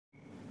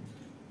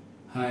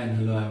Hi and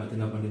hello, I am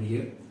Atina Pandit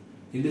here.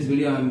 In this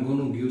video, I am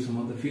going to give some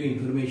of the few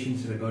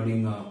informations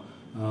regarding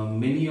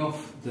many of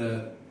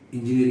the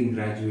engineering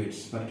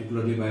graduates,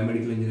 particularly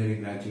biomedical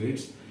engineering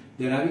graduates.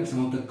 They are having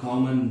some of the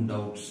common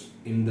doubts.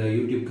 In the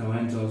YouTube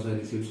comments also I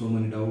received so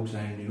many doubts,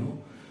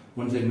 and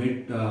once I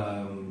met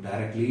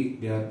directly,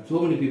 there are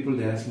so many people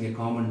they are asking a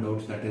common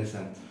doubts, that is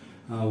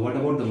what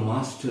about the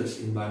masters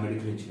in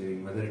biomedical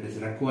engineering, whether it is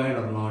required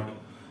or not.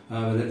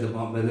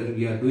 Whether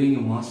we are doing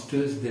a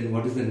master's, then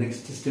what is the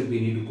next step we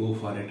need to go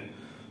for it.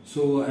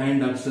 So,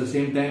 and at the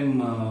same time,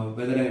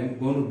 whether I am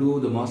going to do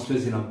the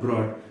master's in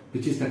abroad,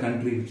 which is the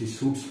country which it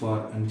suits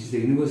for, and which is the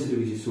university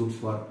which it suits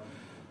for.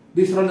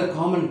 These are all the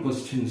common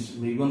questions.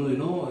 Even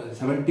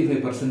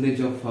 75%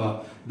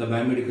 of the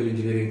biomedical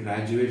engineering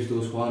graduates,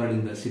 those who are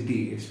in the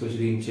city,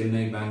 especially in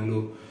Chennai,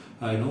 Bangalore,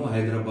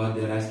 Hyderabad,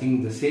 they are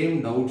asking the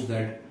same doubts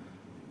that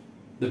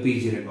the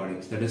PG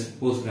recordings, that is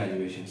post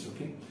graduations.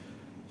 Okay.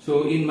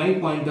 So, in my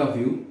point of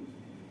view,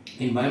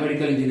 in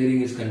biomedical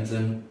engineering is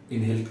concerned,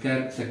 in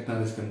healthcare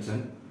sector is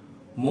concerned,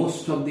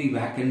 most of the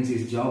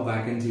vacancies, job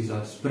vacancies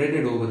are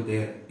spreaded over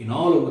there, in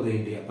all over the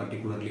India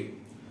particularly.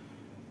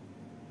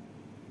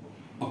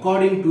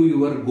 According to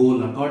your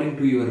goal, according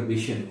to your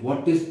vision,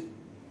 what is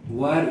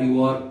where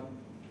you are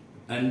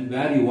and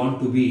where you want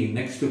to be in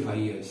next 5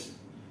 years.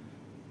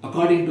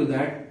 According to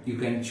that, you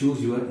can choose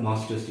your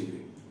master's degree.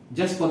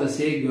 Just for the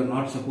sake, you are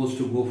not supposed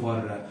to go for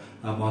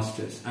a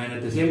master's. And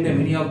at the same time,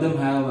 many of them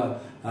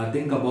have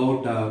think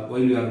about while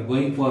you are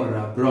going for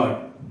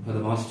abroad for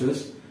the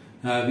master's,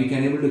 we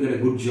can able to get a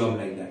good job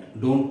like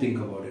that. Don't think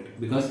about it,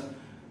 because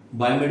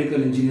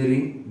biomedical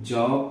engineering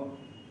job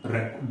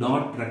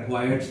not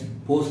required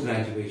post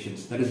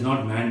graduations. That is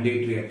not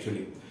mandatory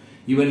actually.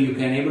 Even you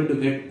can able to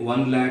get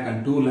 1 lakh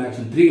and 2 lakhs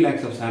and 3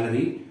 lakhs of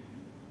salary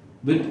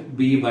with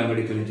BE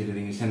biomedical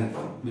engineering is enough.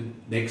 With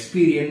the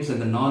experience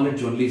and the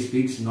knowledge only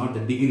speaks, not the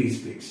degree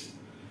speaks.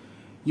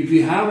 If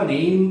you have an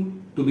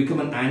aim to become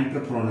an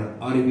entrepreneur,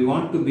 or if you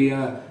want to be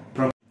an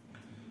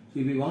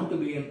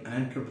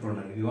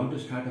entrepreneur, if you want to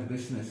start a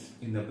business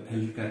in the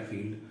healthcare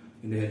field,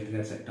 in the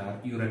healthcare sector,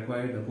 you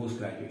require the post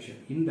graduation.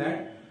 In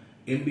that,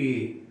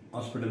 MBA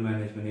hospital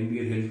management,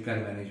 MBA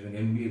healthcare management,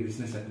 MBA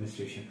business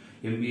administration,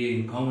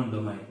 MBA in common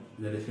domain,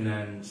 that is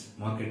finance,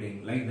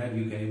 marketing, like that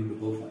you can able to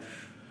go for.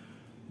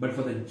 But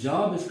for the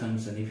job is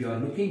concerned, if you are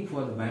looking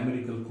for the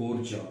biomedical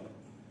core job,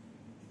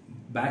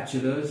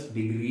 bachelor's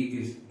degree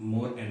is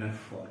more enough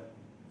for.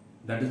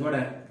 That is what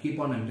I'm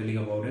telling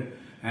about it.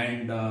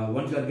 And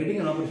once you are getting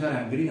an opportunity,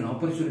 I'm getting an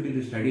opportunity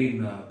to study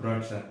in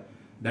abroad, sir.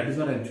 That is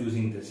what I'm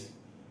choosing this.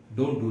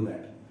 Don't do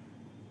that.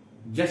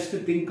 Just to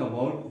think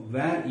about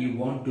where you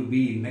want to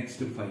be in next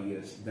 5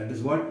 years. That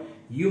is what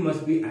you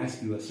must be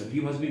ask yourself.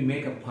 You must be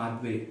make a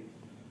pathway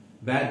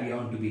where we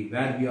want to be,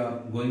 where we are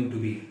going to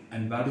be,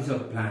 and what is our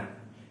plan.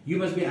 You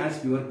must be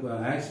ask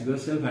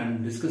yourself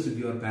and discuss with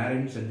your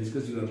parents and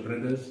discuss with your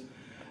brothers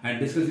and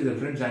discuss with your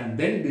friends, and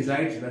then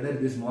decides whether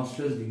this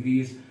master's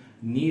degree is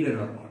needed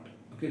or not.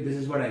 Okay, this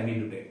is what I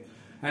mean today.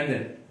 And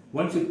then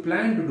once you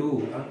plan to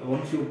do,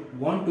 once you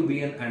want to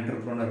be an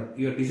entrepreneur,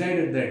 you have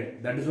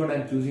decided that is what I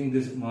am choosing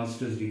this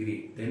master's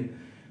degree. Then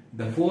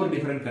the 4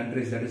 different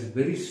countries that is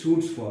very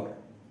suits for.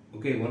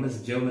 Okay, one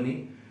is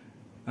Germany,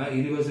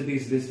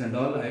 universities list and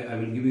all I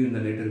will give you in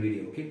the later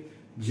video. Okay,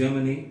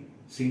 Germany,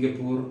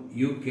 Singapore,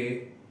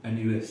 UK and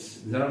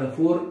US. These are the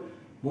 4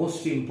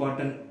 most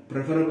important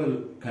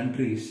preferable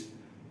countries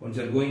once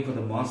you are going for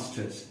the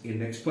masters in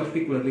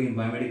particularly in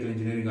biomedical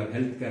engineering or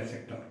healthcare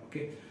sector.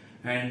 Okay,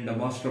 and the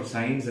Master of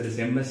Science, that is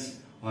MS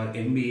or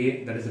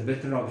MBA, that is a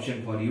better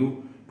option for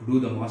you to do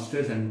the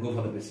masters and go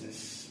for the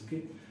business.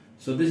 Okay,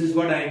 so this is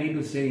what I need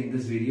to say in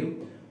this video.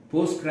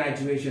 Post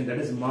graduation, that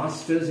is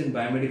masters in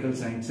biomedical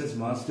sciences,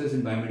 masters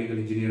in biomedical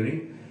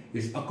engineering,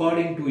 is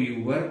according to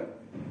your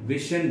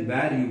vision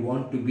where you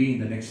want to be in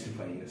the next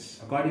 5 years.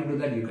 According to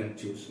that you can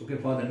choose. Okay,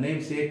 for the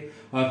namesake,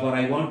 or for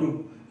I want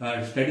to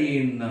study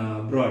in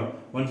abroad.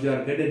 Once you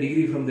get a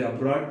degree from the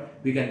abroad,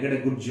 we can get a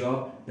good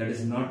job. That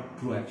is not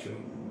true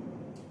actually.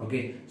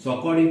 Okay, so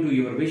according to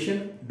your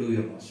vision, do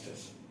your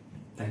masters.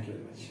 Thank you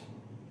very much.